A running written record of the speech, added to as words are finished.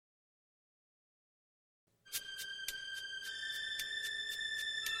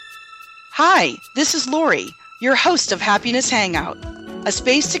Hi, this is Lori, your host of Happiness Hangout, a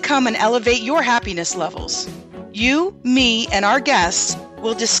space to come and elevate your happiness levels. You, me, and our guests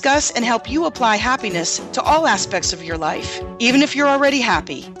will discuss and help you apply happiness to all aspects of your life, even if you're already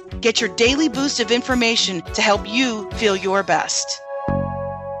happy. Get your daily boost of information to help you feel your best.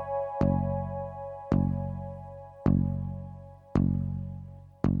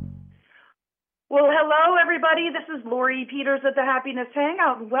 Well, hello, everybody. This is Lori Peters at the Happiness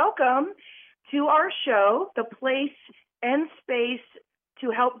Hangout. Welcome to our show, the place and space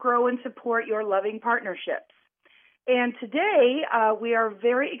to help grow and support your loving partnerships. And today, we are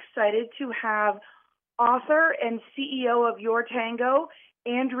very excited to have author and CEO of Your Tango,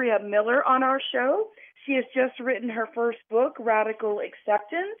 Andrea Miller, on our show. She has just written her first book, Radical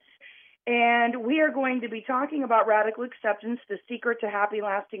Acceptance. And we are going to be talking about radical acceptance, the secret to happy,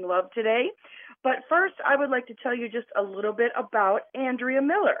 lasting love today. But first, I would like to tell you just a little bit about Andrea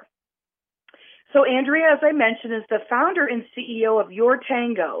Miller. So Andrea, as I mentioned, is the founder and CEO of Your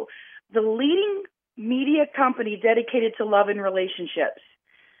Tango, the leading media company dedicated to love and relationships.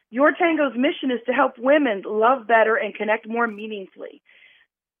 Your Tango's mission is to help women love better and connect more meaningfully,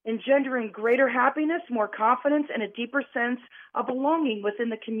 engendering greater happiness, more confidence, and a deeper sense of belonging within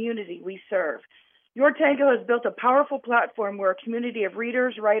the community we serve. Your Tango has built a powerful platform where a community of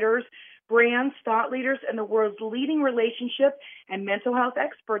readers, writers, brands, thought leaders, and the world's leading relationship and mental health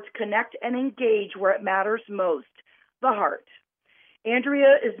experts connect and engage where it matters most, the heart.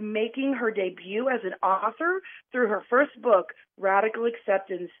 Andrea is making her debut as an author through her first book, Radical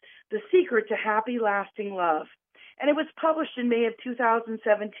Acceptance, The Secret to Happy, Lasting Love. And it was published in May of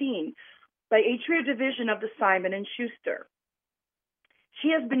 2017 by Atria Division of the Simon & Schuster. She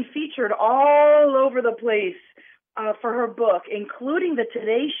has been featured all over the place for her book, including the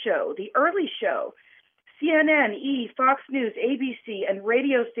Today Show, The Early Show, CNN, E!, Fox News, ABC, and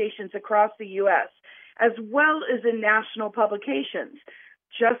radio stations across the U.S., as well as in national publications,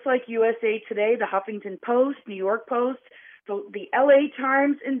 just like USA Today, the Huffington Post, New York Post, the LA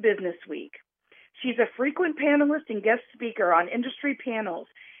Times, and Business Week. She's a frequent panelist and guest speaker on industry panels,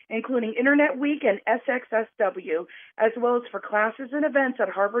 including Internet Week and SXSW, as well as for classes and events at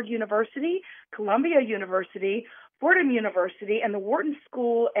Harvard University, Columbia University, Fordham University, and the Wharton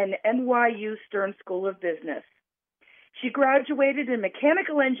School and NYU Stern School of Business. She graduated in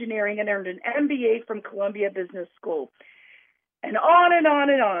mechanical engineering and earned an MBA from Columbia Business School. And on and on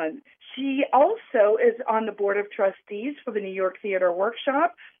and on. She also is on the board of trustees for the New York Theater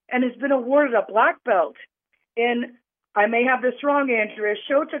Workshop and has been awarded a black belt in, I may have this wrong, Andrea,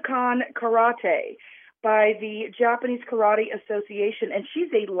 Shotokan Karate by the Japanese Karate Association, and she's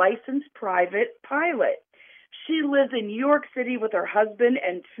a licensed private pilot. She lives in New York City with her husband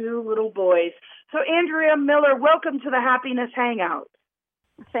and 2 little boys. So Andrea Miller, welcome to the Happiness Hangout.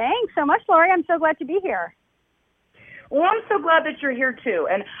 Thanks so much, Lori. I'm so glad to be here. Well, I'm so glad that you're here, too.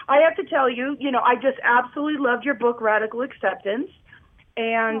 And I have to tell you, I just absolutely loved your book, Radical Acceptance,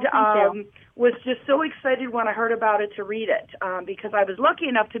 and was just so excited when I heard about it to read it, because I was lucky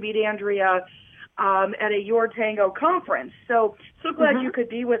enough to meet Andrea at a Your Tango conference. So glad you could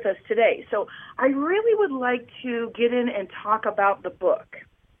be with us today. So I really would like to get in and talk about the book.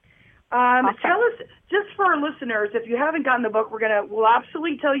 Awesome. Tell us, just for our listeners, if you haven't gotten the book, we'll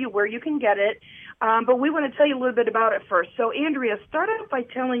absolutely tell you where you can get it. But we want to tell you a little bit about it first. So, Andrea, start out by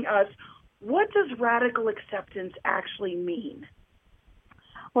telling us, what does radical acceptance actually mean?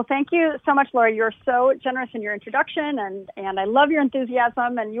 Well, thank you so much, Laura. You're so generous in your introduction, and I love your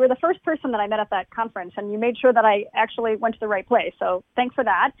enthusiasm. And you were the first person that I met at that conference, and you made sure that I actually went to the right place. So thanks for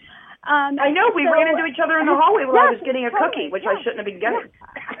that. I know. We ran into each other in the hallway while I was getting a cookie, which I shouldn't have been getting.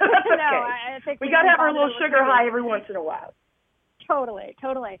 That's okay. No, I think we got to have our little sugar high every once in a while. Totally.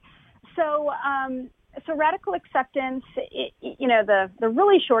 So radical acceptance, the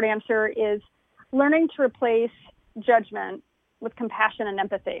really short answer is learning to replace judgment with compassion and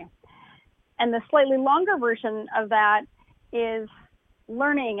empathy. And the slightly longer version of that is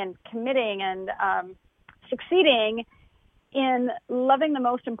learning and committing and succeeding in loving the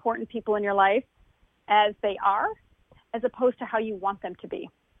most important people in your life as they are, as opposed to how you want them to be.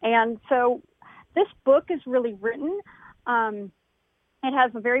 And so this book is really written. It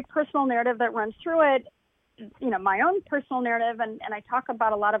has a very personal narrative that runs through it, my own personal narrative, and I talk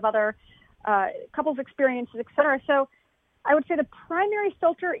about a lot of other couples' experiences, et cetera. So I would say the primary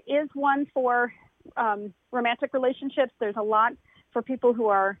filter is one for romantic relationships. There's a lot for people who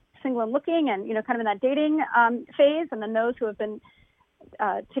are single and looking and, kind of in that dating phase, and then those who have been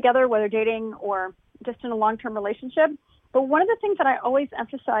together, whether dating or just in a long-term relationship. But one of the things that I always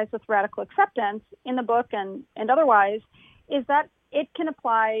emphasize with radical acceptance in the book and otherwise is that it can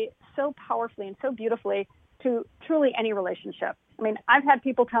apply so powerfully and so beautifully to truly any relationship. I mean, I've had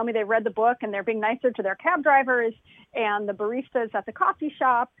people tell me they read the book and they're being nicer to their cab drivers and the baristas at the coffee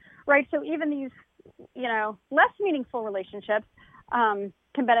shop, right? So even these, less meaningful relationships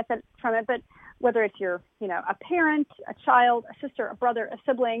can benefit from it. But whether it's your, a parent, a child, a sister, a brother, a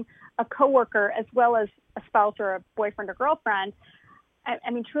sibling, a coworker, as well as a spouse or a boyfriend or girlfriend,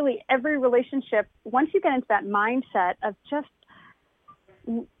 I mean, truly every relationship, once you get into that mindset of just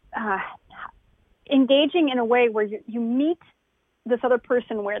engaging in a way where you meet this other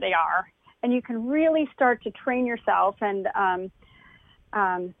person where they are, and you can really start to train yourself and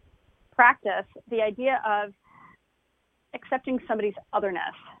practice the idea of accepting somebody's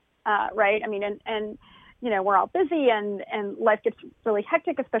otherness, right? I mean, and we're all busy and life gets really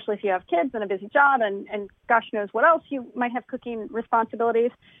hectic, especially if you have kids and a busy job and gosh knows what else you might have cooking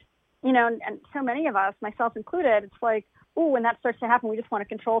responsibilities, and so many of us, myself included, it's like, ooh, when that starts to happen, we just want to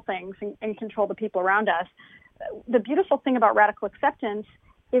control things and control the people around us. The beautiful thing about radical acceptance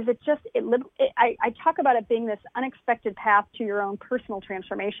is I talk about it being this unexpected path to your own personal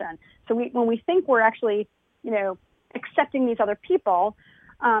transformation. So when we think we're actually, accepting these other people,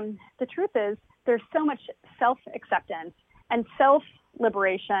 the truth is there's so much self-acceptance and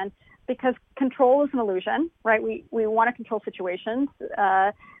self-liberation because control is an illusion, right? We want to control situations.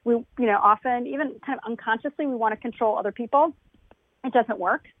 Often, even kind of unconsciously, we want to control other people. It doesn't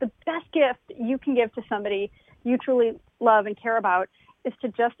work. The best gift you can give to somebody you truly love and care about is to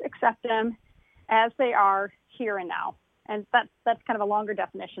just accept them as they are here and now. And that's kind of a longer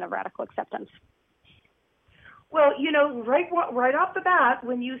definition of radical acceptance. Well, right off the bat,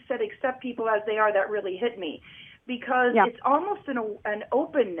 when you said accept people as they are, that really hit me because it's almost an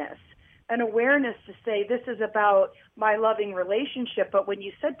openness, an awareness to say this is about my loving relationship. But when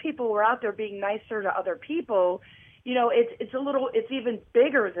you said people were out there being nicer to other people, it's even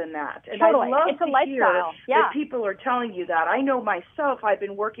bigger than that. And totally. I love it's a to lifestyle. hear that people are telling you that. I know myself, I've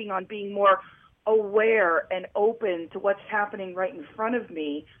been working on being more aware and open to what's happening right in front of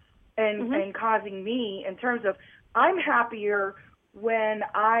me and causing me in terms of I'm happier when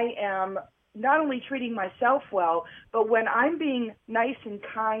I am not only treating myself well, but when I'm being nice and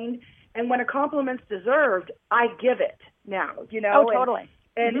kind and when a compliment's deserved, I give it now, Oh, totally.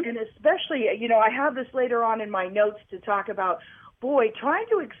 And especially, I have this later on in my notes to talk about, trying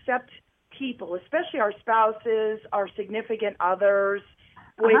to accept people, especially our spouses, our significant others,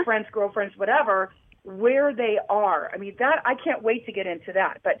 boyfriends, girlfriends, whatever, where they are. I mean, that I can't wait to get into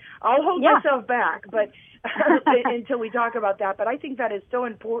that, but I'll hold myself back until we talk about that. But I think that is so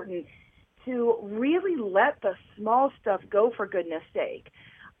important to really let the small stuff go, for goodness sake.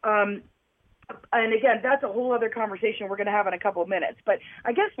 And again, that's a whole other conversation we're going to have in a couple of minutes. But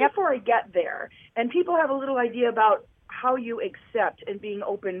I guess before I get there, and people have a little idea about how you accept and being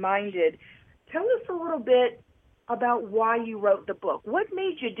open-minded, tell us a little bit about why you wrote the book. What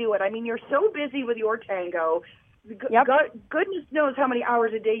made you do it? I mean, you're so busy with your tango. Goodness knows how many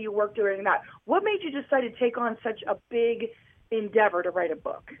hours a day you work doing that. What made you decide to take on such a big endeavor to write a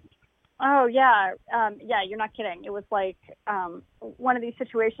book? Oh, yeah. You're not kidding. It was like one of these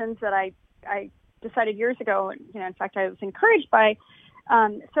situations that I decided years ago, in fact, I was encouraged by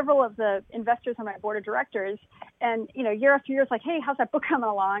several of the investors on my board of directors. And, year after year, it's like, hey, how's that book coming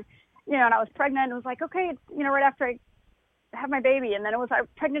along? And I was pregnant and it was like, okay, it's, right after I have my baby. And then I was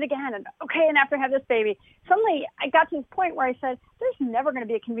pregnant again. And okay, and after I have this baby, suddenly I got to this point where I said, there's never going to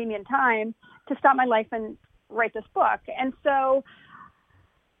be a convenient time to stop my life and write this book. And so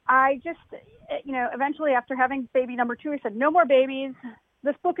I just, eventually after having baby number 2, I said, no more babies.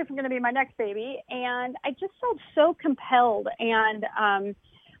 This book isn't going to be my next baby. And I just felt so compelled. And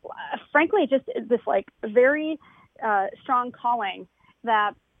frankly, just this very strong calling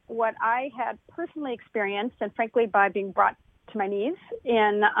that what I had personally experienced, and frankly, by being brought to my knees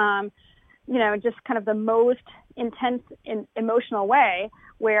in, just kind of the most intense emotional way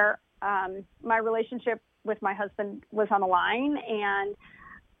where my relationship with my husband was on the line, and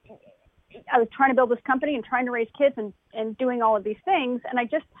I was trying to build this company and trying to raise kids and doing all of these things. And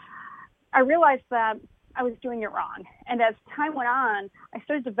I realized that I was doing it wrong. And as time went on, I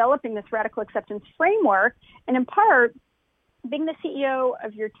started developing this radical acceptance framework. And in part, being the CEO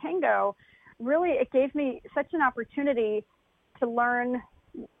of Your Tango, really, it gave me such an opportunity to learn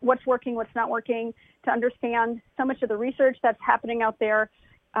what's working, what's not working, to understand so much of the research that's happening out there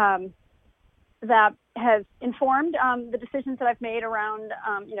that has informed the decisions that I've made around,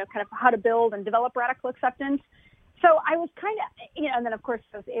 kind of how to build and develop radical acceptance. So I was kind of, and then of course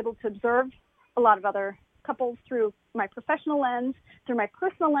I was able to observe a lot of other couples through my professional lens, through my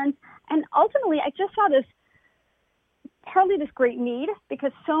personal lens, and ultimately I just saw this partly this great need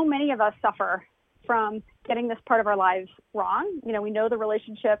because so many of us suffer from getting this part of our lives wrong. You know, we know the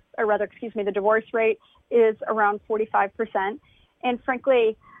the divorce rate is around 45%. And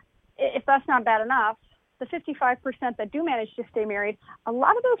frankly, if that's not bad enough, the 55% that do manage to stay married, a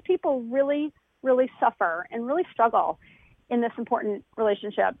lot of those people really, really suffer and really struggle in this important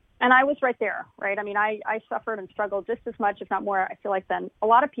relationship. And I was right there, right? I mean, I suffered and struggled just as much, if not more, I feel like, than a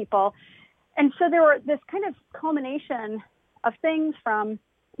lot of people. And so there were this kind of culmination of things from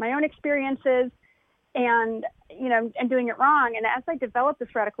my own experiences and, you know, and doing it wrong. And as I developed this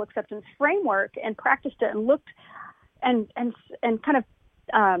radical acceptance framework and practiced it and looked and kind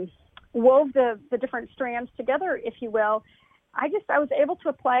of wove the different strands together, if you will, I was able to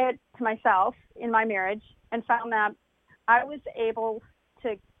apply it to myself in my marriage and found that I was able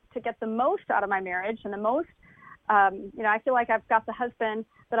to get the most out of my marriage and the most, you know, I feel like I've got the husband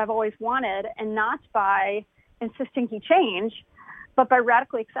that I've always wanted, and not by insisting he change, but by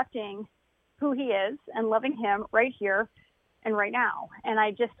radically accepting who he is and loving him right here and right now. And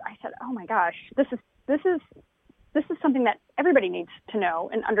I said, oh my gosh, this is something that everybody needs to know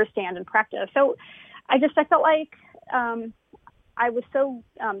and understand and practice. So I felt like I was so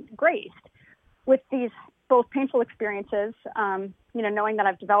graced with these both painful experiences, you know, knowing that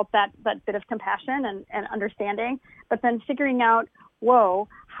I've developed that bit of compassion and understanding, but then figuring out,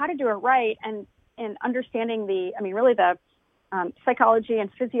 how to do it right and understanding the psychology and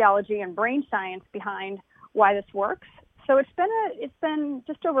physiology and brain science behind why this works. So it's been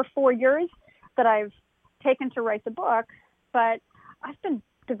just over 4 years that I've taken to write the book, but I've been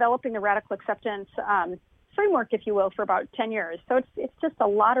developing the radical acceptance framework, if you will, for about 10 years. So it's just a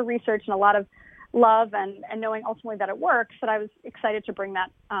lot of research and a lot of love and knowing ultimately that it works, that I was excited to bring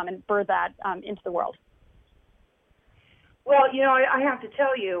that and birth that into the world. Well, you know, I have to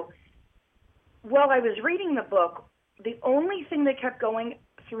tell you, while I was reading the book, the only thing that kept going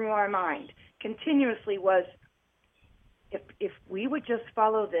through our mind continuously was, if we would just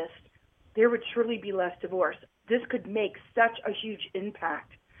follow this, there would surely be less divorce. This could make such a huge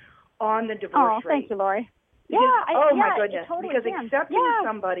impact on the divorce rate. Oh, thank you, Lori. Because, my goodness, totally because accepting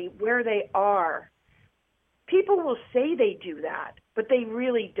somebody where they are, people will say they do that, but they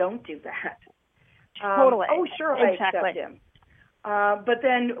really don't do that. Totally. Oh, sure, exactly. I accept him. But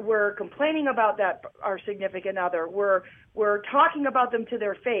then we're complaining about that, our significant other. We're talking about them to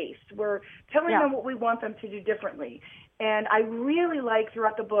their face. We're telling them what we want them to do differently. And I really like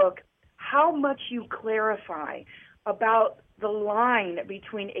throughout the book how much you clarify about the line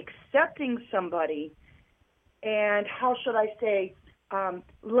between accepting somebody and, how should I say,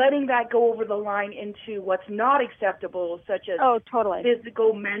 letting that go over the line into what's not acceptable, such as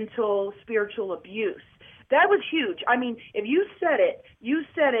physical, mental, spiritual abuse. That was huge. I mean, if you said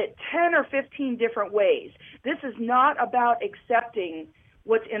it 10 or 15 different ways. This is not about accepting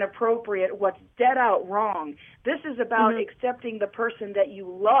what's inappropriate, what's dead out wrong. This is about accepting the person that you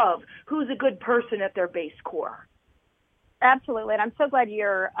love, who's a good person at their base core. Absolutely. And I'm so glad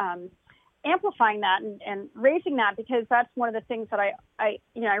you're amplifying that and raising that, because that's one of the things that I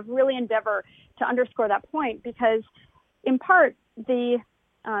really endeavor to underscore that point, because in part the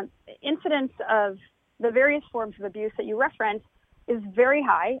incidence of the various forms of abuse that you reference is very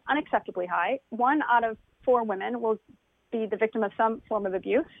high, unacceptably high. 1 out of 4 women will be the victim of some form of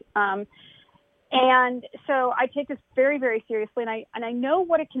abuse. And so I take this very, very seriously, and I know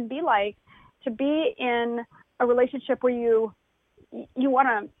what it can be like to be in a relationship where you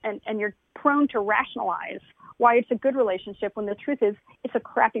want to, and you're prone to rationalize why it's a good relationship when the truth is it's a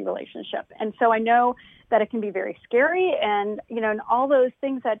crappy relationship. And so I know that it can be very scary, and and all those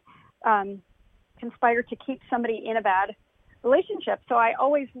things that conspire to keep somebody in a bad relationship. So I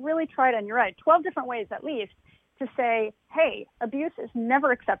always really try to, and you're right, 12 different ways at least, to say, hey, abuse is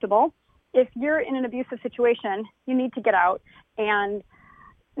never acceptable. If you're in an abusive situation, you need to get out and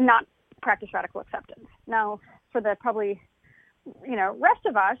not practice radical acceptance. Now, for the probably, rest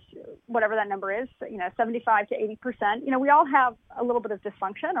of us, whatever that number is, 75 to 80%, we all have a little bit of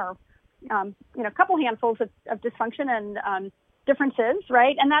dysfunction, or, a couple handfuls of dysfunction and differences,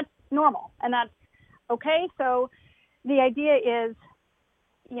 right? And that's normal, and that's okay. So the idea is,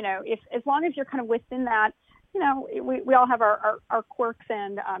 if as long as you're kind of within that, we all have our quirks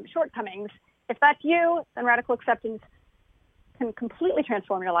and shortcomings. If that's you, then radical acceptance can completely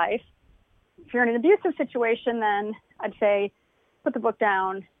transform your life. If you're in an abusive situation, then I'd say put the book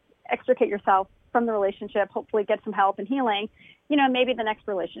down, extricate yourself from the relationship, hopefully get some help and healing. Maybe the next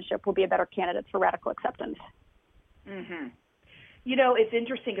relationship will be a better candidate for radical acceptance. Mm-hmm. It's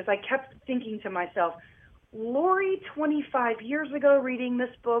interesting because I kept thinking to myself, Lori 25 years ago reading this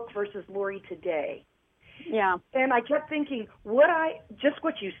book versus Lori today. Yeah. And I kept thinking, just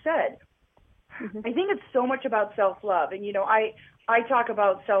what you said, Mm-hmm. I think it's so much about self-love. And, I talk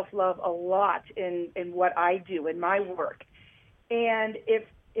about self-love a lot in what I do in my work. And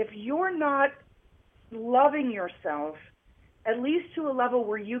if you're not loving yourself, at least to a level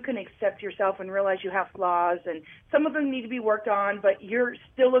where you can accept yourself and realize you have flaws, and some of them need to be worked on, but you're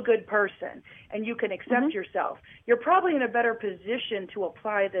still a good person and you can accept Mm-hmm. yourself, you're probably in a better position to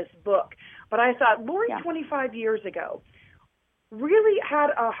apply this book. But I thought Lori, 25 years ago, really had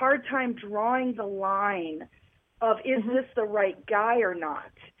a hard time drawing the line of, is Mm-hmm. this the right guy or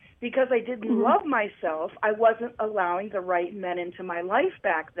not? Because I didn't Mm-hmm. love myself, I wasn't allowing the right men into my life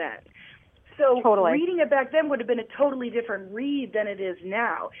back then. So Totally. reading it back then would have been a totally different read than it is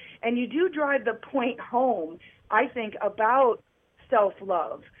now. And you do drive the point home, I think, about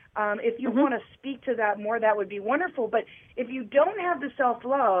self-love. If you Mm-hmm. want to speak to that more, that would be wonderful. But if you don't have the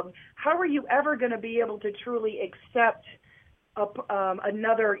self-love, how are you ever going to be able to truly accept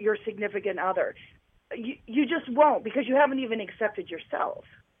your significant other? You just won't, because you haven't even accepted yourself.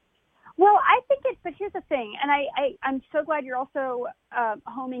 Well, I think but here's the thing, and I'm so glad you're also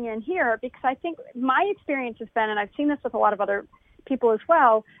homing in here, because I think my experience has been, and I've seen this with a lot of other people as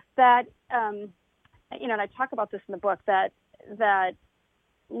well, that, and I talk about this in the book, that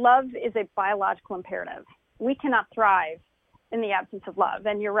love is a biological imperative. We cannot thrive in the absence of love.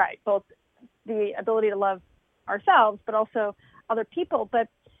 And you're right, both the ability to love ourselves, but also other people. But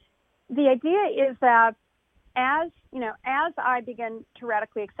the idea is that as I begin to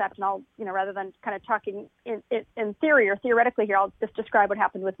radically accept, and I'll, rather than kind of talking in theory or theoretically here, I'll just describe what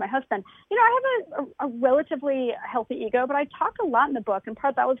happened with my husband. I have a relatively healthy ego, but I talk a lot in the book, and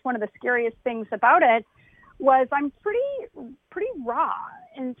that was one of the scariest things about it, was I'm pretty raw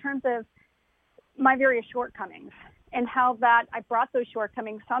in terms of my various shortcomings, and how that I brought those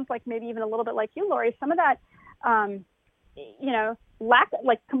shortcomings, sounds like maybe even a little bit like you, Lori, some of that,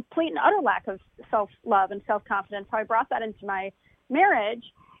 complete and utter lack of self-love and self-confidence, how I brought that into my marriage,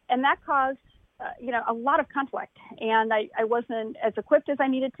 and that caused, a lot of conflict. And I wasn't as equipped as I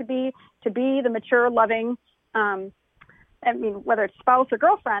needed to be the mature, loving, whether it's spouse or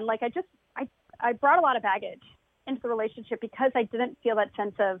girlfriend, I brought a lot of baggage into the relationship because I didn't feel that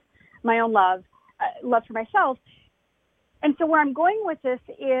sense of my own love for myself. And so where I'm going with this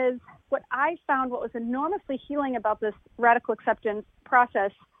is what I found, what was enormously healing about this radical acceptance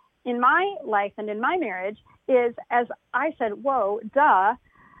process in my life and in my marriage is, as I said, whoa, duh,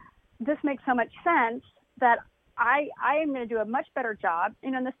 this makes so much sense that I am going to do a much better job.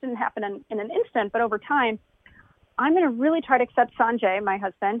 And this didn't happen in an instant, but over time, I'm going to really try to accept Sanjay, my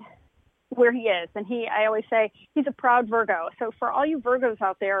husband, where he is. And I always say, he's a proud Virgo. So for all you Virgos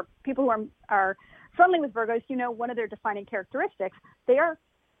out there, people who are friendly with Virgos, one of their defining characteristics, they are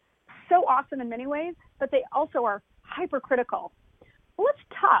so awesome in many ways, but they also are hypercritical. Well, it's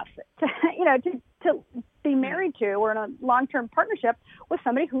tough to be married to or in a long-term partnership with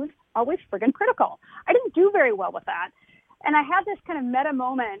somebody who's always friggin' critical. I didn't do very well with that. And I had this kind of meta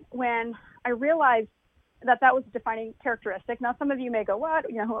moment when I realized that was a defining characteristic. Now, some of you may go, what?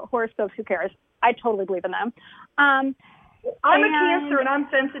 Horoscopes, who cares? I totally believe in them. I'm a Cancer and I'm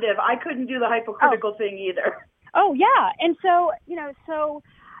sensitive. I couldn't do the hypocritical thing either. Oh, yeah. And so, so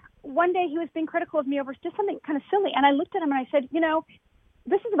one day he was being critical of me over just something kind of silly. And I looked at him and I said,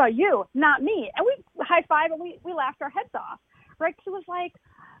 this is about you, not me. And we high-fived and we laughed our heads off, right? He was like,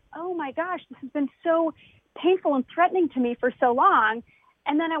 oh, my gosh, this has been so painful and threatening to me for so long.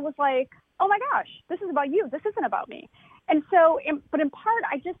 And then I was like, oh, my gosh, this is about you. This isn't about me. And so, but in part,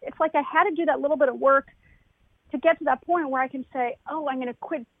 it's like I had to do that little bit of work to get to that point where I can say, oh, I'm going to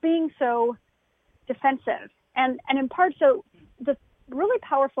quit being so defensive. And in part, so the really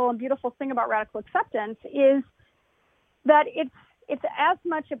powerful and beautiful thing about radical acceptance is that it's as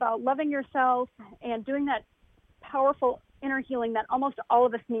much about loving yourself and doing that powerful inner healing that almost all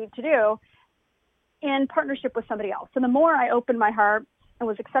of us need to do in partnership with somebody else. And the more I opened my heart and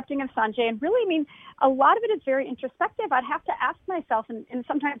was accepting of Sanjay, and really, a lot of it is very introspective. I'd have to ask myself and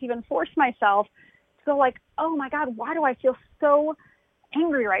sometimes even force myself to go like, oh my God, why do I feel so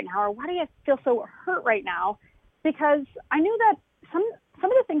angry right now? Or why do I feel so hurt right now? Because I knew that some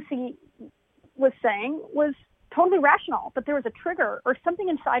of the things he was saying was totally rational, but there was a trigger or something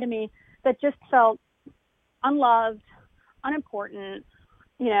inside of me that just felt unloved, unimportant,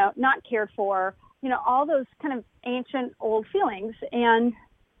 not cared for, all those kind of ancient old feelings. And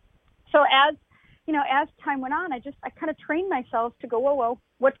so as time went on, I kind of trained myself to go, whoa,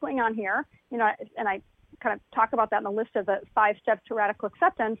 what's going on here? And I kind of talk about that in the list of the 5 steps to radical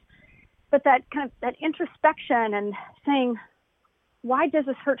acceptance. But that kind of that introspection and saying, why does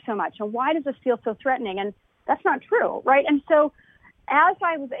this hurt so much? And why does this feel so threatening? And that's not true, right? And so as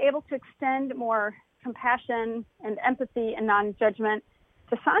I was able to extend more compassion and empathy and non-judgment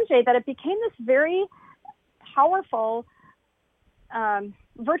to Sanjay, that it became this very powerful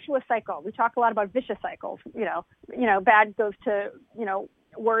virtuous cycle. We talk a lot about vicious cycles. Bad goes to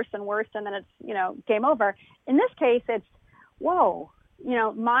worse and worse, and then it's game over. In this case, it's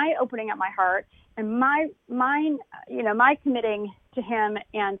my opening up my heart and my committing to him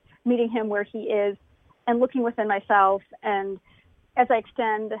and meeting him where he is and looking within myself. And as I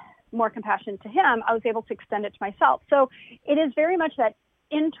extend more compassion to him, I was able to extend it to myself. So it is very much that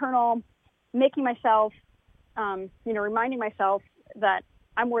internal making myself, reminding myself that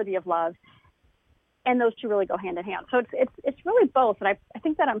I'm worthy of love. And those two really go hand in hand. So it's really both. And I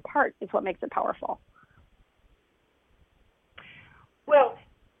think that in part is what makes it powerful. Well,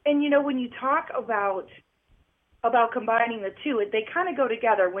 and when you talk about combining the two, they kind of go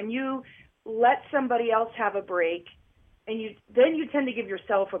together. When you let somebody else have a break, and then you tend to give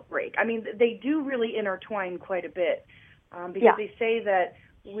yourself a break. I mean, they do really intertwine quite a bit, because they say that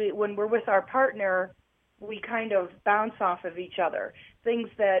when we're with our partner, we kind of bounce off of each other. Things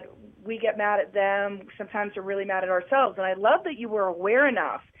that we get mad at them, sometimes we're really mad at ourselves. And I love that you were aware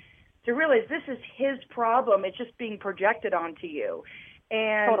enough to realize this is his problem. It's just being projected onto you.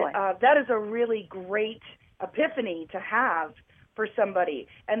 And totally. That is a really great epiphany to have for somebody.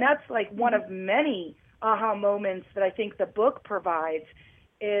 And that's like one of many aha moments that I think the book provides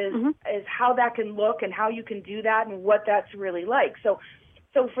is how that can look and how you can do that and what that's really like. So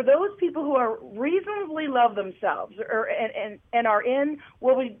for those people who are reasonably love themselves and are in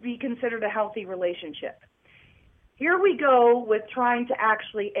what would be considered a healthy relationship, here we go with trying to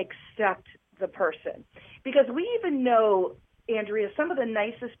actually accept the person. Because we even know, Andrea, some of the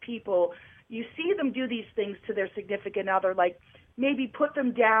nicest people, you see them do these things to their significant other, like maybe put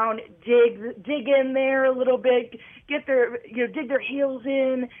them down, dig in there a little bit, get their, dig their heels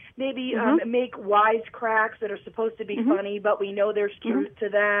in, maybe make wisecracks that are supposed to be funny, but we know there's truth to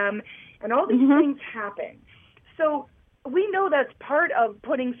them, and all these things happen. So we know that's part of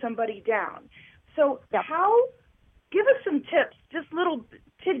putting somebody down. So give us some tips, just little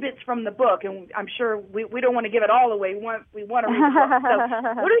tidbits from the book, and I'm sure we don't want to give it all away. We want to read the book.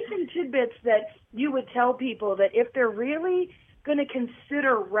 So what are some tidbits that you would tell people that if they're really going to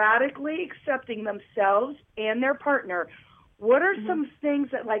consider radically accepting themselves and their partner, what are some things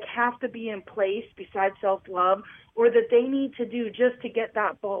that have to be in place besides self-love, or that they need to do just to get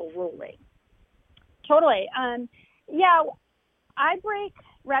that ball rolling? Totally. I break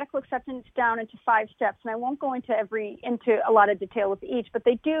radical acceptance down into 5 steps, and I won't go into a lot of detail with each, but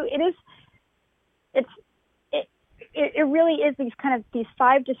they do. It really is these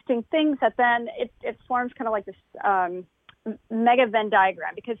 5 distinct things that then it forms kind of like this mega Venn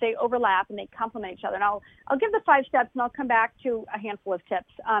diagram, because they overlap and they complement each other. And I'll give the 5 steps, and I'll come back to a handful of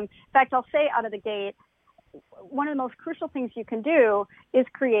tips. In fact, I'll say out of the gate, one of the most crucial things you can do is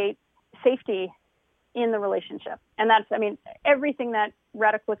create safety in the relationship. And that's, everything that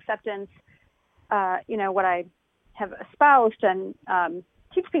radical acceptance, what I have espoused and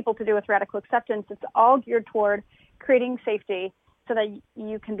teach people to do with radical acceptance, it's all geared toward creating safety so that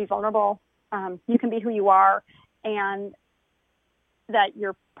you can be vulnerable, you can be who you are, and that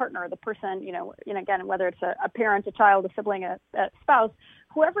your partner, the person, again, whether it's a parent, a child, a sibling, a spouse,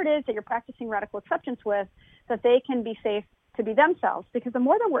 whoever it is that you're practicing radical acceptance with, that they can be safe to be themselves. Because the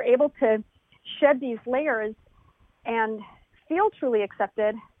more that we're able to shed these layers and feel truly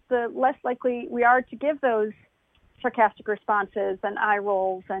accepted, the less likely we are to give those sarcastic responses and eye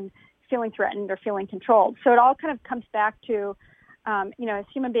rolls and feeling threatened or feeling controlled. So it all kind of comes back to, as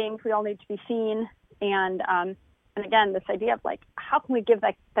human beings, we all need to be seen. And again, this idea of how can we give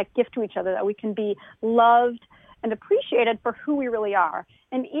that gift to each other, that we can be loved and appreciated for who we really are.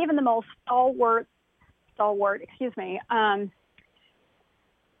 And even the most stalwart,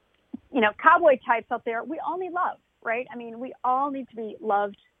 cowboy types out there, we all need love, right? We all need to be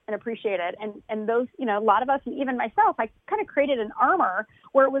loved and appreciated. And those, a lot of us, and even myself, I kind of created an armor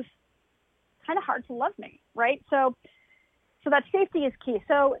where it was kind of hard to love me, right? So that safety is key.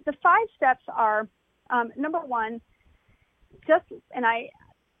 So the 5 steps are, number 1,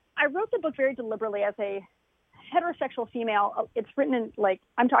 I wrote the book very deliberately as a heterosexual female. It's written in,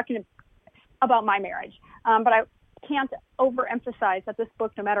 I'm talking about my marriage, but I can't overemphasize that this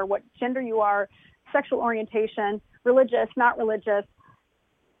book, no matter what gender you are, sexual orientation, religious, not religious,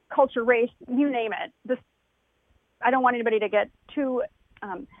 culture, race, you name it. I don't want anybody to get too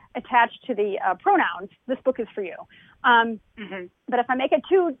attached to the pronouns. This book is for you. But if I make it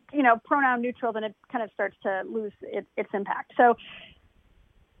too, pronoun neutral, then it kind of starts to lose its impact. So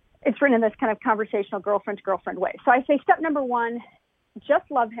it's written in this kind of conversational girlfriend-to-girlfriend way. So I say step number one, just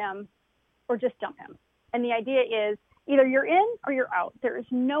love him or just dump him. And the idea is either you're in or you're out. There is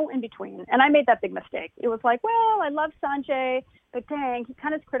no in between. And I made that big mistake. It was like, well, I love Sanjay, but dang, he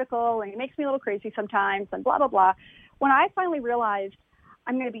kind of is critical and he makes me a little crazy sometimes and blah, blah, blah. When I finally realized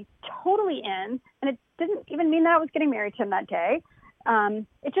I'm going to be totally in, and it didn't even mean that I was getting married to him that day.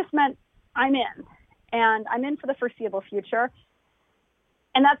 It just meant I'm in, and I'm in for the foreseeable future.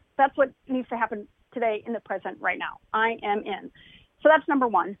 And that's what needs to happen today in the present right now. I am in. So that's number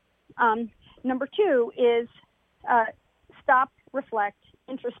one. Number two is stop, reflect,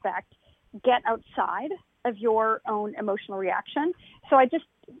 introspect, get outside of your own emotional reaction. So I just,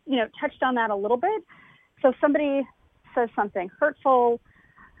 touched on that a little bit. So if somebody says something hurtful,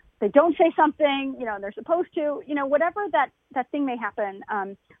 they don't say something, and they're supposed to, whatever that thing may happen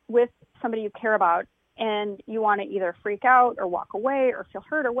with somebody you care about, and you want to either freak out or walk away or feel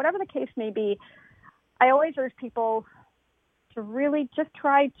hurt or whatever the case may be, I always urge people to really just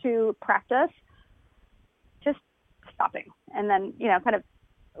try to practice just stopping and then, kind of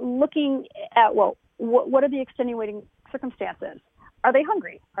looking at, well, what are the extenuating circumstances? Are they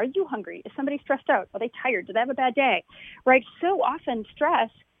hungry? Are you hungry? Is somebody stressed out? Are they tired? Do they have a bad day? Right? So often stress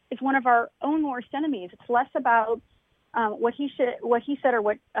is one of our own worst enemies. It's less about what he said or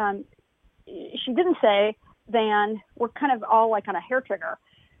what she didn't say than we're kind of all like on a hair trigger.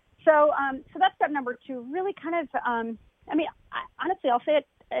 So that's step number two. Really kind of, honestly, I'll say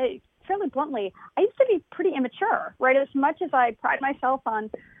it fairly bluntly. I used to be pretty immature, right? As much as I pride myself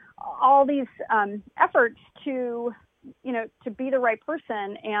on all these efforts to be the right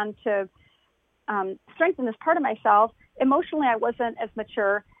person and to strengthen this part of myself, emotionally, I wasn't as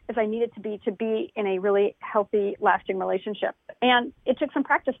mature as I needed to be in a really healthy, lasting relationship. And it took some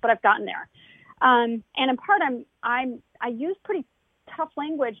practice, but I've gotten there. And in part, I use pretty tough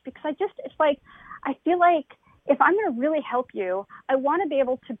language because it's like, I feel like if I'm going to really help you, I want to be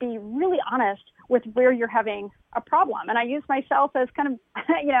able to be really honest with where you're having a problem. And I use myself as kind of,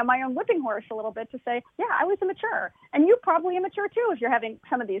 my own whipping horse a little bit to say, yeah, I was immature. And you probably immature too if you're having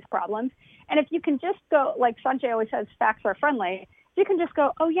some of these problems. And if you can just go, like Sanjay always says, facts are friendly. You can just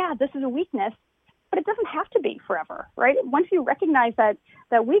go, oh yeah, this is a weakness, but it doesn't have to be forever, right? Once you recognize that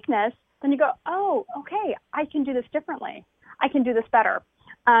weakness, then you go, oh, okay, I can do this differently. I can do this better.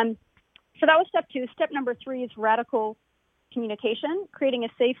 So that was step two. Step number three is radical communication, creating a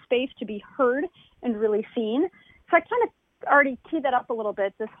safe space to be heard and really seen. So I kind of already teed that up a little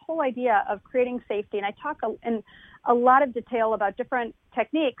bit, this whole idea of creating safety. And I talk in a lot of detail about different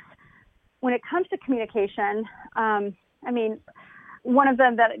techniques when it comes to communication. One of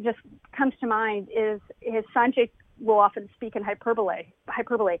them that just comes to mind is Sanjay will often speak in hyperbole.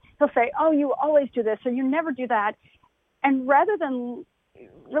 He'll say, oh, you always do this, or you never do that. And rather than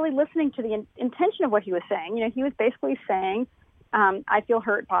really listening to the intention of what he was saying, he was basically saying, I feel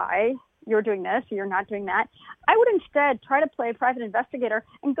hurt by you're doing this, or you're not doing that. I would instead try to play private investigator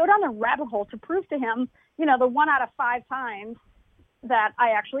and go down the rabbit hole to prove to him, the 1 out of 5 times that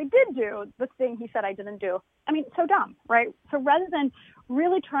I actually did do the thing he said I didn't do. So dumb, right? So rather than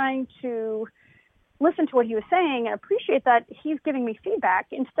really trying to listen to what he was saying and appreciate that he's giving me feedback,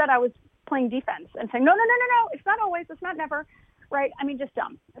 instead I was playing defense and saying, no, it's not always, it's not never, right? Just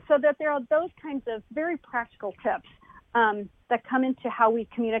dumb. So that there are those kinds of very practical tips that come into how we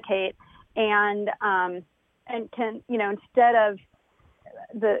communicate and can, instead of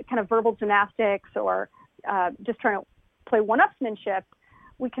the kind of verbal gymnastics or just trying to play one-upsmanship,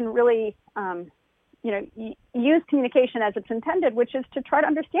 we can really, use communication as it's intended, which is to try to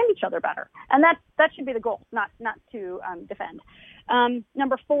understand each other better. And that should be the goal, not to defend.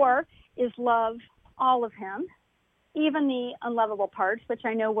 Number 4 is love all of him, even the unlovable parts, which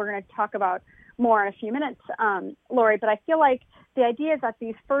I know we're going to talk about more in a few minutes, Lori, but I feel like the idea is that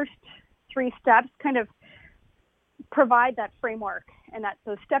these first 3 steps kind of provide that framework and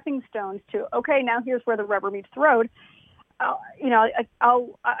those stepping stones to, okay, now here's where the rubber meets the road. I'll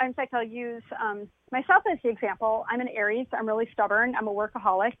use myself as the example. I'm an Aries. I'm really stubborn. I'm a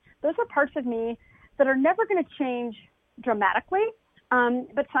workaholic. Those are parts of me that are never going to change dramatically.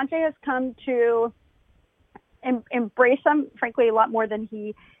 But Sanjay has come to embrace them, frankly, a lot more than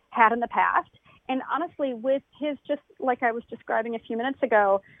he had in the past. And honestly, with his, just like I was describing a few minutes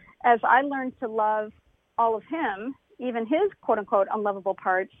ago, as I learned to love all of him, even his quote unquote unlovable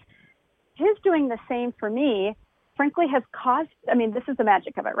parts, his doing the same for me, frankly, has caused, this is the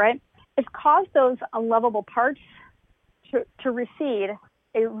magic of it, right? It's caused those unlovable parts to recede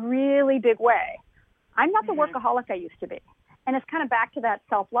a really big way. I'm not the workaholic I used to be. And it's kind of back to that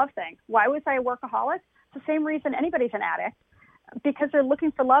self-love thing. Why was I a workaholic? It's the same reason anybody's an addict, because they're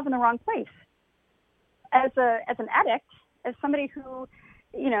looking for love in the wrong place. As an addict, as somebody who,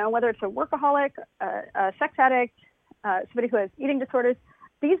 whether it's a workaholic, a sex addict, somebody who has eating disorders,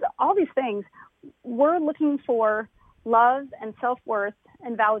 all these things, we're looking for love and self-worth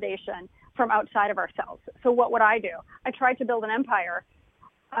and validation from outside of ourselves. So what would I do? I tried to build an empire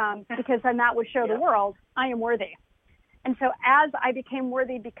because then that would show the world I am worthy. And so as I became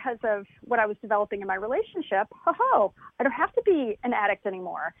worthy because of what I was developing in my relationship, I don't have to be an addict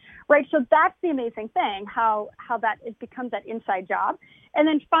anymore, right? So that's the amazing thing, how that it becomes that inside job. And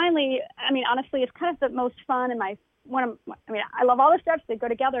then finally, honestly, it's kind of the most fun and I love all the steps, they go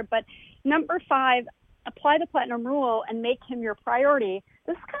together, but number 5, apply the platinum rule and make him your priority.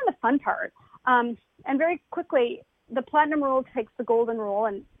 This is kind of the fun part. And very quickly, the platinum rule takes the golden rule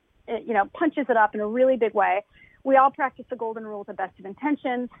and it, punches it up in a really big way. We all practice the golden rule with the best of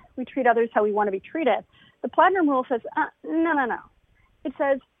intentions. We treat others how we want to be treated. The platinum rule says, no. It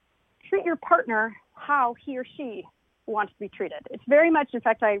says, treat your partner how he or she wants to be treated. It's very much, in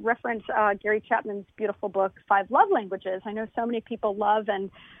fact, I reference Gary Chapman's beautiful book, 5 Love Languages. I know so many people love,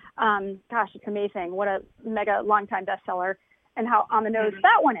 and it's amazing. What a mega long-time bestseller, and how on the nose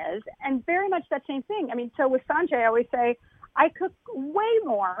that one is. And very much that same thing. So with Sanjay, I always say, I cook way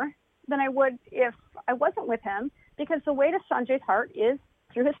more than I would if I wasn't with him, because the way to Sanjay's heart is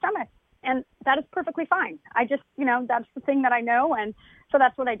through his stomach. And that is perfectly fine. I just, that's the thing that I know. And so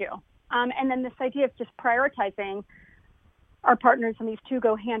that's what I do. And then this idea of just prioritizing our partners, and these two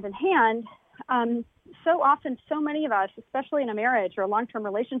go hand in hand. So often, so many of us, especially in a marriage or a long-term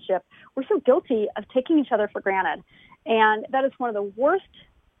relationship, we're so guilty of taking each other for granted. And that is one of the worst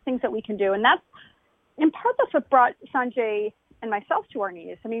things that we can do. And that's, in part, that's what brought Sanjay and myself to our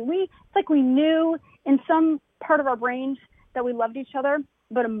knees. It's like we knew in some part of our brains that we loved each other,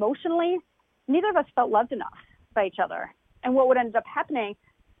 but emotionally, neither of us felt loved enough by each other. And what would end up happening,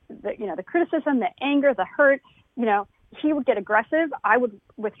 the criticism, the anger, the hurt, he would get aggressive, I would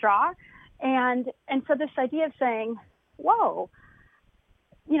withdraw. And so this idea of saying, whoa,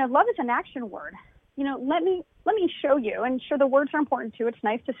 love is an action word. Let me show you. And sure, the words are important too. It's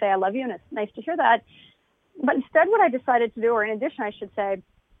nice to say I love you, and it's nice to hear that. But instead, what I decided to do, or in addition, I should say,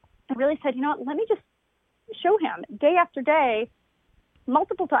 I really said, let me just show him day after day,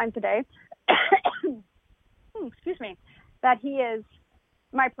 multiple times a day, that he is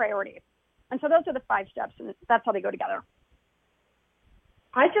my priority. And so those are the 5 steps, and that's how they go together.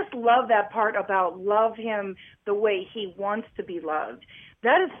 I just love that part about love him the way he wants to be loved.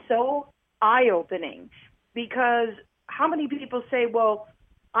 That is so eye-opening, because how many people say, well,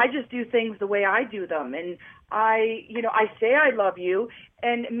 I just do things the way I do them, and I say I love you,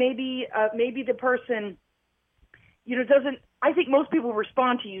 and maybe the person, doesn't. I think most people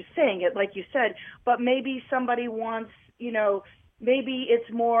respond to you saying it, like you said, but maybe somebody wants, maybe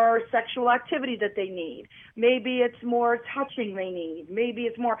it's more sexual activity that they need, maybe it's more touching they need, maybe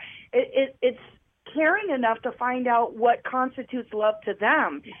it's more. It's caring enough to find out what constitutes love to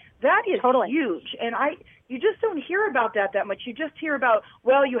them. That is huge, and you just don't hear about that much. You just hear about,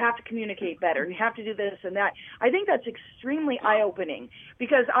 well, you have to communicate better, you have to do this and that. I think that's extremely eye-opening,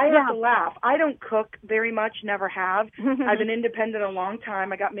 because I have to laugh. I don't cook very much, never have. I've been independent a long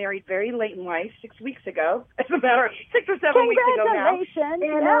time. I got married very late in life, 6 weeks ago. As a matter of 6 or 7 weeks ago now.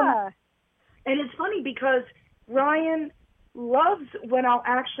 Congratulations! And it's funny because Ryan loves when I'll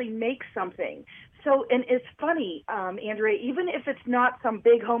actually make something. So, and it's funny, Andrea, even if it's not some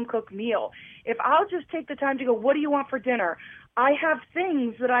big home-cooked meal, if I'll just take the time to go, what do you want for dinner? I have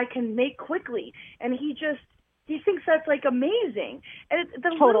things that I can make quickly. And he thinks that's like amazing. And it's the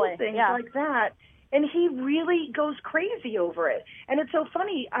little things like that. And he really goes crazy over it. And it's so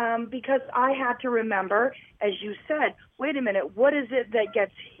funny because I had to remember, as you said, wait a minute, what is it that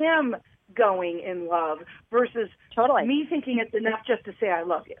gets him going in love versus me thinking it's enough just to say I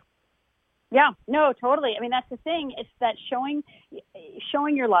love you. Yeah, no, totally. That's the thing. It's that showing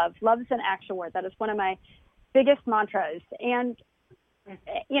your love. Love is an action word. That is one of my biggest mantras. And,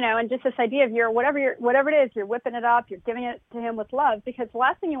 and just this idea of whatever it is, you're whipping it up, you're giving it to him with love, because the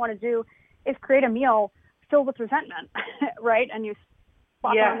last thing you want to do is create a meal filled with resentment, right? And you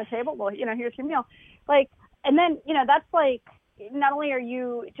plop it on the table. Well, here's your meal. And then, that's not only are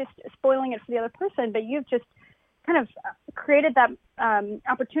you just spoiling it for the other person, but you've just kind of created that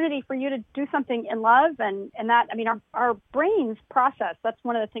opportunity for you to do something in love, and that, our brains process. That's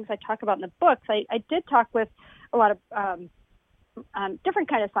one of the things I talk about in the books. I did talk with a lot of different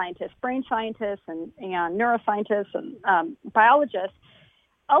kind of scientists, brain scientists and neuroscientists and biologists.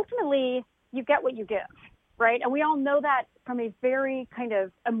 Ultimately, you get what you give, right? And we all know that from a very kind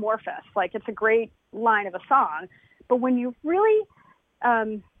of amorphous, like it's a great line of a song. But when you really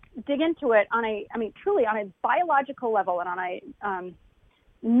dig into it truly on a biological level and on a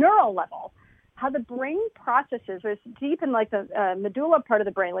neural level, how the brain processes is deep in like the medulla part of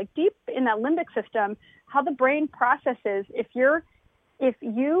the brain, like deep in that limbic system, how the brain processes if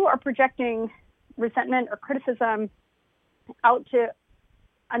you are projecting resentment or criticism out to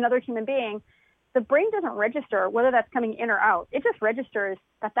another human being, the brain doesn't register whether that's coming in or out. It just registers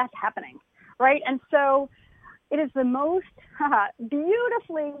that that's happening, right? And so it is the most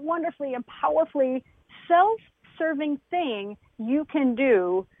beautifully, wonderfully, and powerfully self-serving thing you can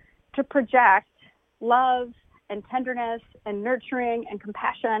do to project love and tenderness and nurturing and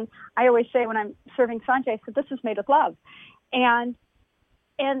compassion. I always say when I'm serving Sanjay, so this is made with love. And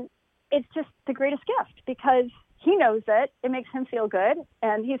it's just the greatest gift because he knows it. It makes him feel good,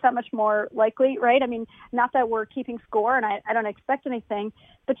 and he's that much more likely, right? I mean, not that we're keeping score, and I don't expect anything,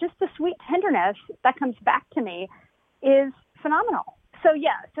 but just the sweet tenderness that comes back to me is phenomenal. So,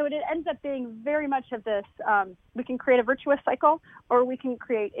 so it ends up being very much of this, we can create a virtuous cycle or we can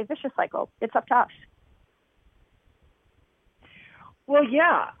create a vicious cycle. It's up to us. Well,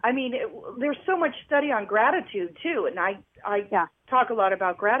 yeah. I mean, there's so much study on gratitude, too, and I talk a lot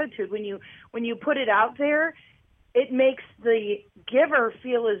about gratitude. When you put it out there, it makes the giver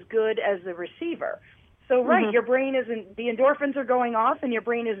feel as good as the receiver. So, right, your brain isn't, the endorphins are going off and your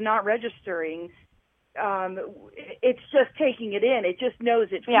brain is not registering. It's just taking it in. It just knows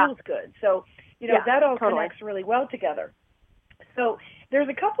it feels good. So, that all connects really well together. So there's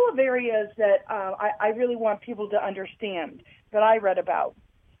a couple of areas that I really want people to understand that I read about.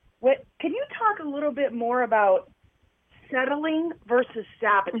 Can you talk a little bit more about settling versus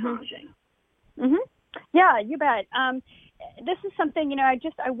sabotaging? Mm-hmm. Yeah, you bet. This is something,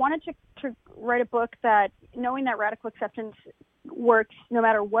 I wanted to write a book that, knowing that radical acceptance works no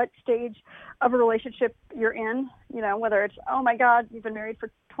matter what stage of a relationship you're in, whether it's, oh my God, you've been married for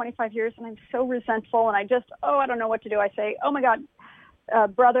 25 years and I'm so resentful and I don't know what to do. I say, oh my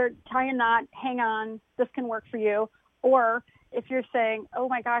God, brother, tie a knot, hang on, this can work for you. Or if you're saying, oh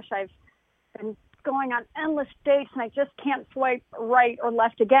my gosh, I've been going on endless dates and I just can't swipe right or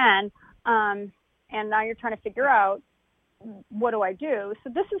left again, and now you're trying to figure out, what do I do?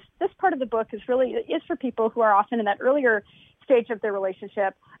 So this part of the book is for people who are often in that earlier stage of their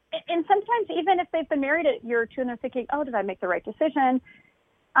relationship. And sometimes even if they've been married a year or two and they're thinking, oh, did I make the right decision?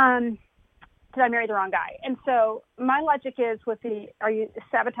 Did I marry the wrong guy? And so my logic is are you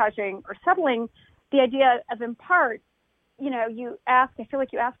sabotaging or settling? The idea of, in part, I feel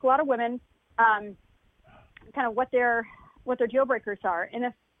like you ask a lot of women kind of what their deal breakers are. And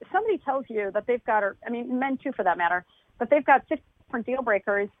if somebody tells you that they've got, men too for that matter, but they've got 50 different deal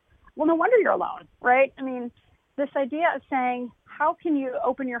breakers, well, no wonder you're alone, right? I mean, this idea of saying, how can you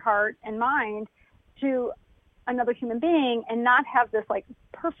open your heart and mind to another human being and not have this like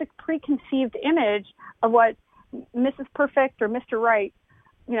perfect preconceived image of what Mrs. Perfect or Mr. Right,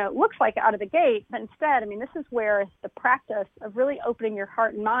 looks like out of the gate, but instead, this is where the practice of really opening your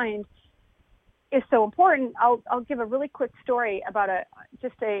heart and mind is so important. I'll give a really quick story about a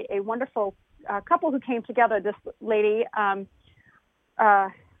wonderful couple who came together. This lady,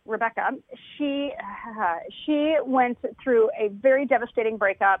 Rebecca, she went through a very devastating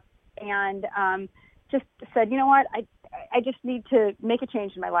breakup and just said, you know what, I just need to make a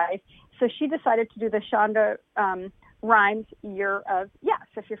change in my life. So she decided to do the Shonda Rhimes Year of Yes,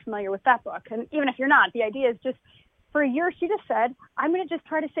 if you're familiar with that book. And even if you're not, the idea is just for a year, she just said, I'm going to just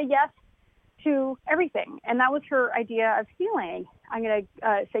try to say yes to everything. And that was her idea of healing. I'm going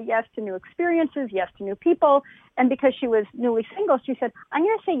to say yes to new experiences, yes to new people. And because she was newly single, she said, I'm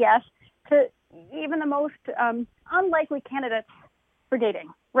going to say yes to even the most unlikely candidates for dating,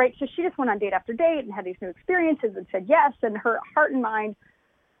 right? So she just went on date after date and had these new experiences and said yes. And her heart and mind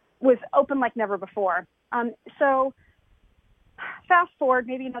was open like never before. So fast forward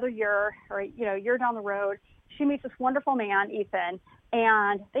maybe another year or year down the road, she meets this wonderful man, Ethan,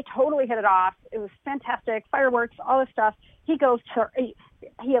 and they totally hit it off. It was fantastic, fireworks, all this stuff. He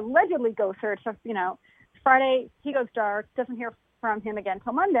allegedly goes to her. So, Friday, he goes dark, doesn't hear from him again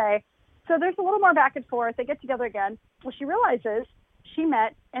till Monday. So there's a little more back and forth. They get together again. Well, she realizes she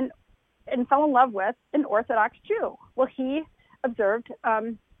met and fell in love with an Orthodox Jew. Well, he observed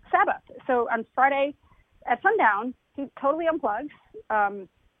Sabbath. So on Friday at sundown, he totally unplugs,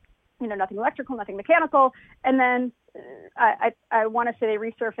 nothing electrical, nothing mechanical. And then I want to say they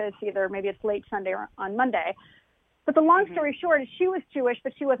resurface either maybe it's late Sunday or on Monday. But the long story short is she was Jewish,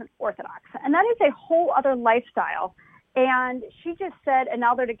 but she wasn't Orthodox. And that is a whole other lifestyle. And she just said, and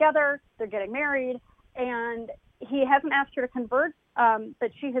now they're together, they're getting married, and he hasn't asked her to convert,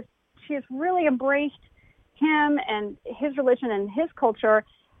 but she has really embraced him and his religion and his culture.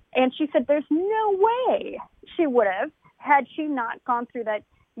 And she said there's no way she would have had she not gone through that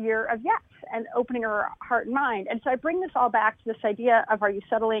year of yes and opening her heart and mind. And so I bring this all back to this idea of, are you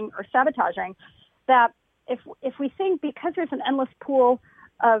settling or sabotaging? That if we think because there's an endless pool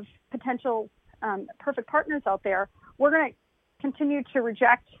of potential perfect partners out there, we're going to continue to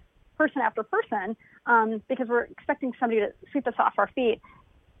reject person after person because we're expecting somebody to sweep us off our feet,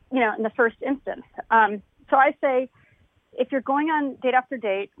 in the first instance. So I say, if you're going on date after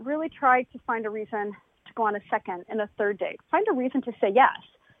date, really try to find a reason to go on a second and a third date. Find a reason to say yes,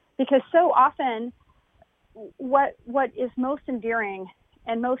 because so often what is most endearing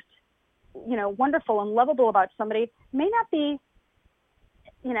and most, wonderful and lovable about somebody may not be,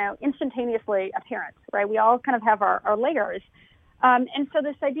 instantaneously apparent, right? We all kind of have our layers. And so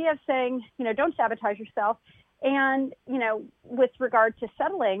this idea of saying, don't sabotage yourself. And, with regard to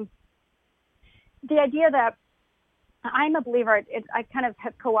settling, the idea that I'm a believer, I kind of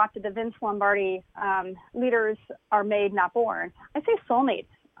have co-opted the Vince Lombardi, leaders are made, not born. I say soulmates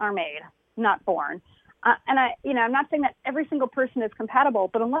are made, not born. And I'm not saying that every single person is compatible,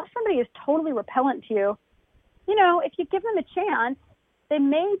 but unless somebody is totally repellent to you, if you give them a chance, they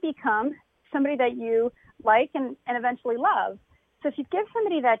may become somebody that you like and eventually love. So if you give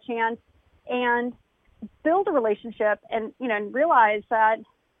somebody that chance and build a relationship and realize that,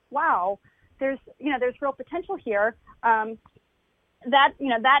 wow, there's real potential here, that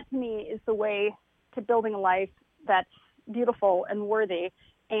to me is the way to building a life that's beautiful and worthy.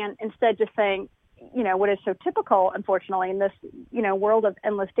 And instead just saying, what is so typical, unfortunately, in this, world of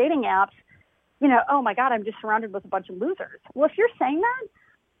endless dating apps, oh my God, I'm just surrounded with a bunch of losers. Well, if you're saying that,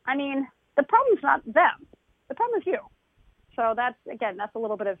 I mean, the problem's not them. The problem is you. So that's a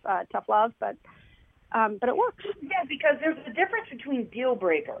little bit of tough love, but it works. Yeah, because there's a difference between deal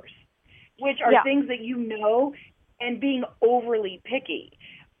breakers, which are things that and being overly picky.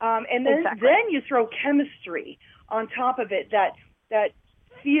 And then you throw chemistry on top of it, that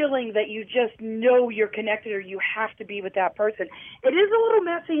feeling that you just know you're connected or you have to be with that person. It is a little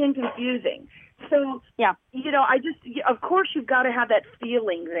messy and confusing. So, of course you've got to have that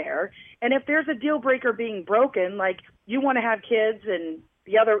feeling there. And if there's a deal breaker being broken, like you want to have kids and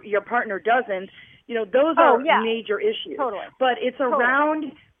your partner doesn't, those are major issues. Totally. But it's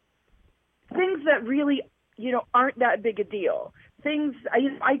around things that really, aren't that big a deal. Things,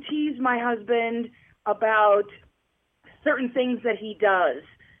 I tease my husband about certain things that he does,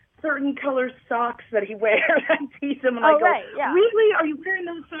 certain color socks that he wears. I tease him and I go, really? Are you wearing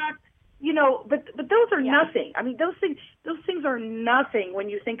those socks? But those are nothing. I mean, those things are nothing when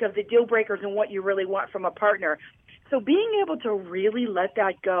you think of the deal breakers and what you really want from a partner. So being able to really let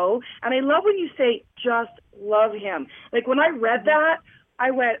that go, and I love when you say, just love him. Like when I read that,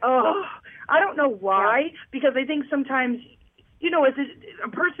 I went, oh, I don't know why, because I think sometimes, as a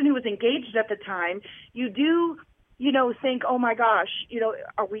person who was engaged at the time, you do, think, oh my gosh,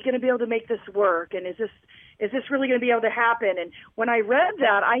 are we going to be able to make this work? And is this really going to be able to happen? And when I read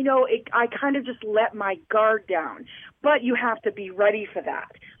that, I know I kind of just let my guard down, but you have to be ready for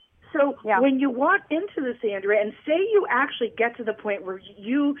that. So when you walk into this, Andrea, and say you actually get to the point where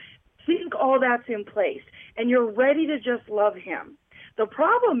you think all that's in place and you're ready to just love him, the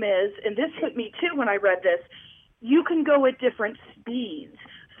problem is, and this hit me too when I read this, you can go at different speeds.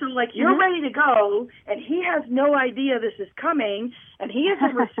 So like you're ready to go and he has no idea this is coming and he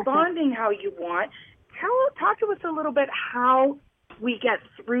isn't responding how you want. Talk to us a little bit how we get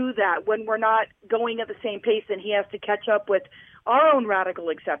through that when we're not going at the same pace and he has to catch up with our own radical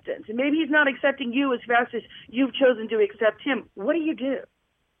acceptance. And maybe he's not accepting you as fast as you've chosen to accept him. What do you do?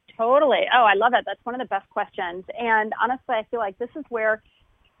 Totally. Oh, I love it. That's one of the best questions. And honestly, I feel like this is where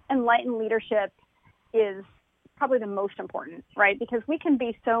enlightened leadership is probably the most important, right? Because we can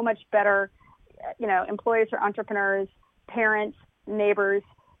be so much better, employees or entrepreneurs, parents, neighbors,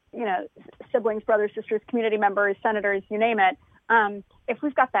 siblings, brothers, sisters, community members, senators, you name it, if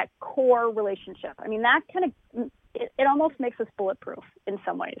we've got that core relationship. I mean, that kind of, it almost makes us bulletproof in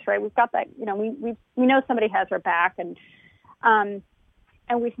some ways, right? We've got that, we know somebody has our back and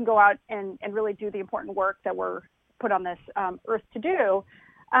we can go out and really do the important work that we're put on this earth to do.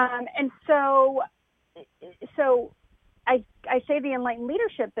 And so I say the enlightened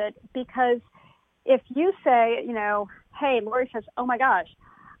leadership bit because if you say, hey, Lori says, oh my gosh,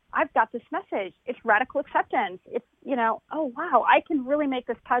 I've got this message. It's radical acceptance. It's, oh wow, I can really make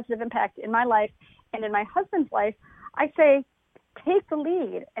this positive impact in my life and in my husband's life. I say, take the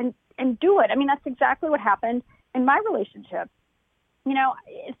lead and do it. I mean, that's exactly what happened in my relationship,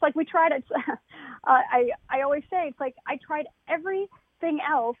 it's like we tried it. I always say it's like I tried everything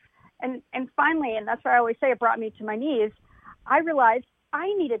else, and finally, and that's why I always say it brought me to my knees. I realized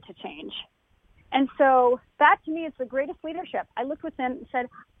I needed to change. And so that to me is the greatest leadership. I looked within and said,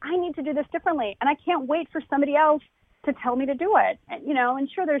 I need to do this differently. And I can't wait for somebody else to tell me to do it. And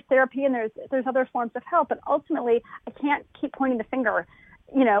sure, there's therapy and there's other forms of help, but ultimately I can't keep pointing the finger,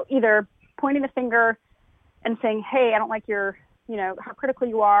 either pointing the finger and saying, hey, I don't like how critical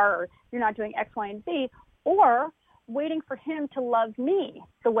you are, or you're not doing X, Y, and Z, or waiting for him to love me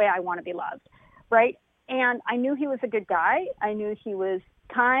the way I want to be loved, right? And I knew he was a good guy. I knew he was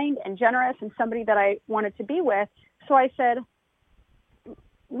kind and generous and somebody that I wanted to be with. So I said,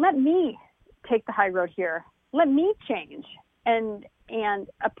 let me take the high road here. Let me change and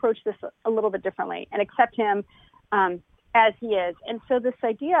approach this a little bit differently and accept him as he is. And so this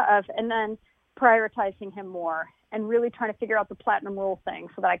idea of, and then prioritizing him more and really trying to figure out the platinum rule thing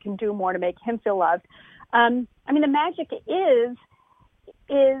so that I can do more to make him feel loved. The magic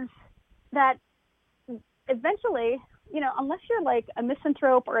is that eventually, unless you're like a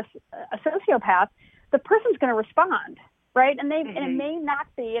misanthrope or a sociopath, the person's going to respond, right? And and it may not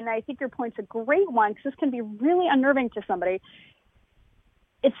be, and I think your point's a great one, because this can be really unnerving to somebody.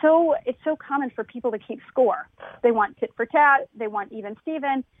 It's so common for people to keep score. They want tit for tat, they want even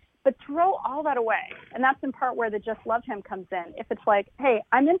Steven, but throw all that away. And that's in part where the just love him comes in. If it's like, hey,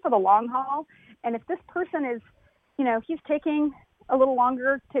 I'm in for the long haul, and if this person is, he's taking a little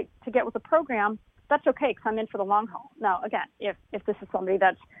longer to get with the program, that's okay, because I'm in for the long haul. Now, again, if this is somebody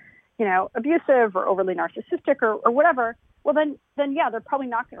that's, abusive or overly narcissistic or whatever, well, then yeah, they're probably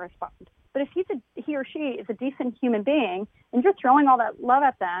not going to respond. But if he or she is a decent human being, and you're throwing all that love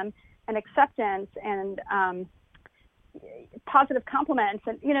at them and acceptance and positive compliments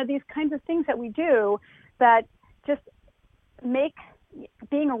and, these kinds of things that we do that just make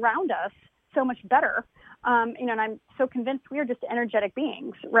being around us so much better. And I'm so convinced we are just energetic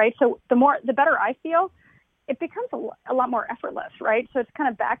beings, right? So the better I feel, it becomes a lot more effortless, right? So it's kind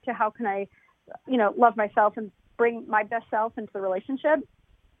of back to how can I, love myself and bring my best self into the relationship,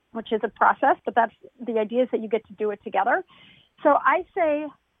 which is a process, but that's the idea, is that you get to do it together. So I say,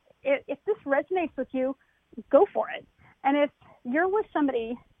 if this resonates with you, go for it. And if you're with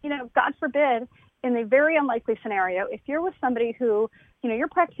somebody, God forbid, in a very unlikely scenario, if you're with somebody who, you're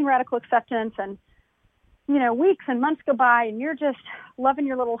practicing radical acceptance and, weeks and months go by and you're just loving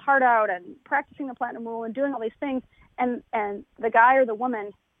your little heart out and practicing the platinum rule and doing all these things, and the guy or the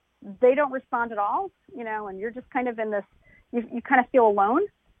woman, they don't respond at all, and you're just kind of in this, you kind of feel alone,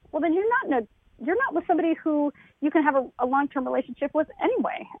 well, then you're not with somebody who you can have a long-term relationship with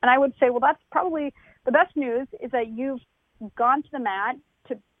anyway. And I would say, well, that's probably the best news, is that you've gone to the mat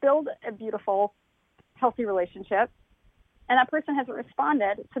to build a beautiful, healthy relationship, and that person hasn't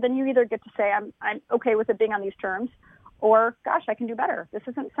responded. So then you either get to say, I'm okay with it being on these terms, or, gosh, I can do better. This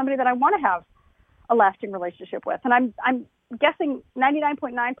isn't somebody that I want to have a lasting relationship with. And I'm guessing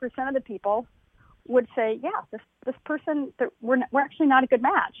 99.9% of the people would say, yeah, this person, we're actually not a good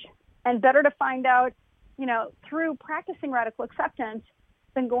match. And better to find out, through practicing radical acceptance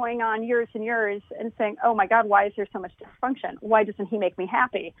than going on years and years and saying, oh my God, why is there so much dysfunction? Why doesn't he make me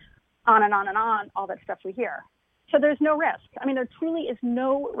happy? On and on and on, all that stuff we hear. So there's no risk. There truly is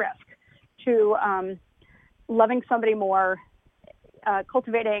no risk to loving somebody more,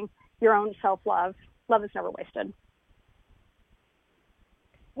 cultivating your own self-love. Love is never wasted.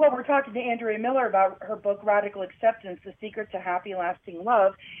 Well, we're talking to Andrea Miller about her book, Radical Acceptance, The Secret to Happy, Lasting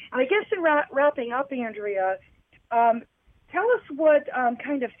Love. And I guess in wrapping up, Andrea, tell us what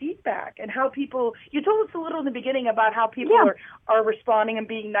kind of feedback and how people, you told us a little in the beginning about how people are responding and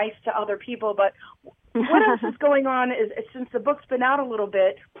being nice to other people, but what else is going on since the book's been out a little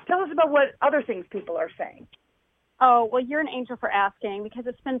bit? Tell us about what other things people are saying. Oh, well, you're an angel for asking, because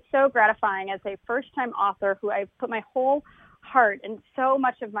it's been so gratifying as a first-time author who I've put my whole heart and so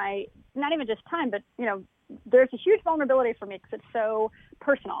much of my, not even just time, but, there's a huge vulnerability for me because it's so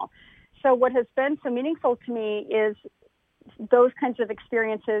personal. So what has been so meaningful to me is those kinds of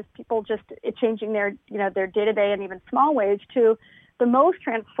experiences, people just changing their day-to-day and even small ways, to the most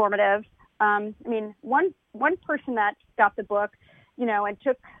transformative. One person that got the book, and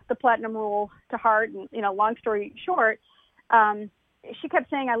took the platinum rule to heart, and, long story short, she kept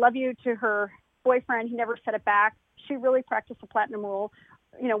saying, I love you to her boyfriend. He never said it back. She really practiced the platinum rule,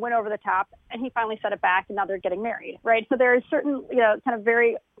 went over the top, and he finally said it back, and now they're getting married, right? So there are certain, kind of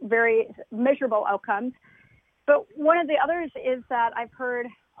very, very measurable outcomes. But one of the others is that I've heard,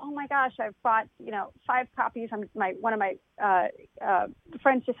 oh my gosh, I've bought, 5 copies. One of my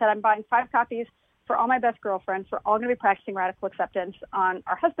friends just said, I'm buying 5 copies for all my best girlfriends. We're all going to be practicing radical acceptance on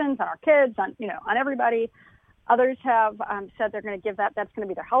our husbands, on our kids, on everybody. Others have said they're going to give that's going to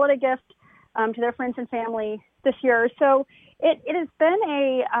be their holiday gift to their friends and family this year. So it has been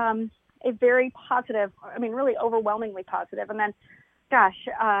a very positive, really overwhelmingly positive. And then, gosh,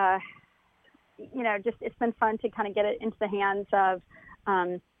 it's been fun to kind of get it into the hands of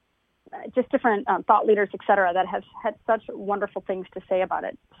just different thought leaders, et cetera, that have had such wonderful things to say about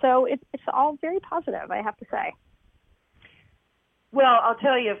it. So it's all very positive, I have to say. Well, I'll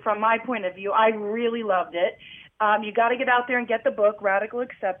tell you, from my point of view, I really loved it. You got to get out there and get the book, Radical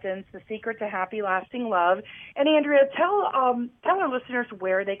Acceptance, The Secret to Happy, Lasting Love. And Andrea, tell our listeners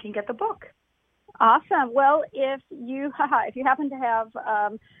where they can get the book. Awesome. Well, if you happen to have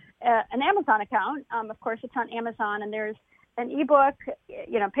an Amazon account, of course, it's on Amazon, and there's an ebook,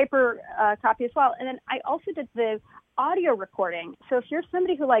 paper copy as well. And then I also did the audio recording. So if you're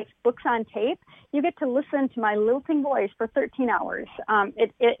somebody who likes books on tape, you get to listen to my lilting voice for 13 hours.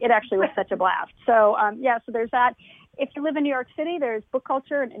 It actually was such a blast. So, so there's that. If you live in New York City, there's Book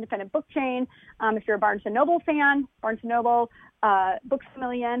Culture, an independent book chain. If you're a Barnes & Noble fan, Barnes & Noble, Books A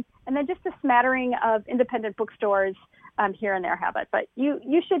Million, and then just a smattering of independent bookstores here and there have it. But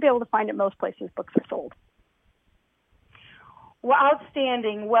you should be able to find it most places books are sold. Well,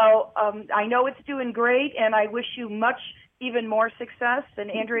 outstanding. Well, I know it's doing great, and I wish you even more success.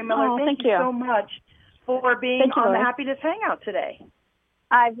 And Andrea Miller, thank you so much for being on the Happiness Hangout today.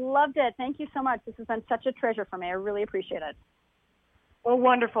 I've loved it. Thank you so much. This has been such a treasure for me. I really appreciate it. Well,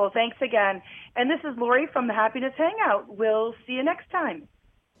 wonderful. Thanks again. And this is Lori from the Happiness Hangout. We'll see you next time.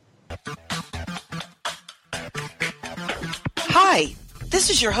 Hi,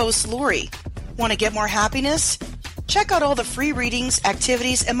 this is your host, Lori. Want to get more happiness? Check out all the free readings,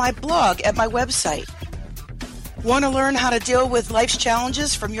 activities, and my blog at my website. Want to learn how to deal with life's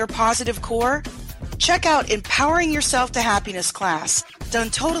challenges from your positive core? Check out Empowering Yourself to Happiness class, done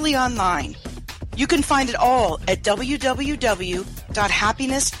totally online. You can find it all at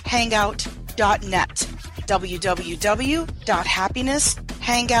www.happinesshangout.net.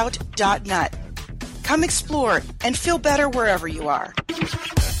 www.happinesshangout.net. Come explore and feel better wherever you are.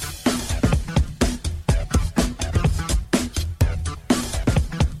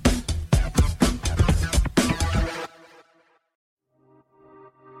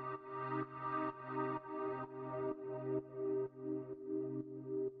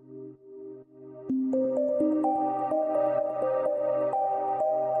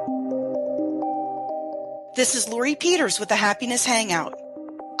 This is Lori Peters with the Happiness Hangout.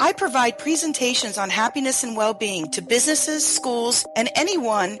 I provide presentations on happiness and well-being to businesses, schools, and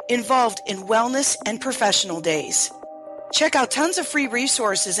anyone involved in wellness and professional days. Check out tons of free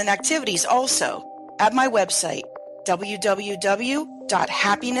resources and activities also at my website,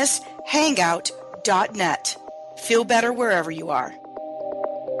 www.happinesshangout.net. Feel better wherever you are.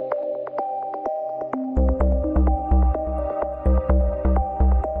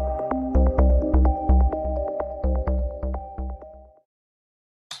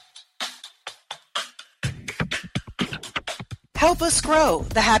 Help us grow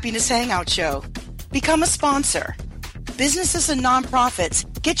the Happiness Hangout Show. Become a sponsor. Businesses and nonprofits,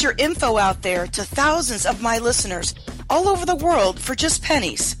 get your info out there to thousands of my listeners all over the world for just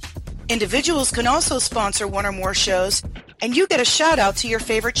pennies. Individuals can also sponsor one or more shows, and you get a shout out to your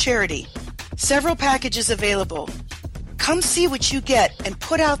favorite charity. Several packages available. Come see what you get and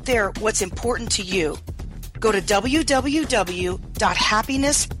put out there what's important to you. Go to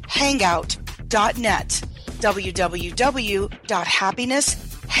www.happinesshangout.net.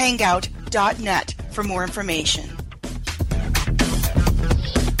 www.happinesshangout.net for more information.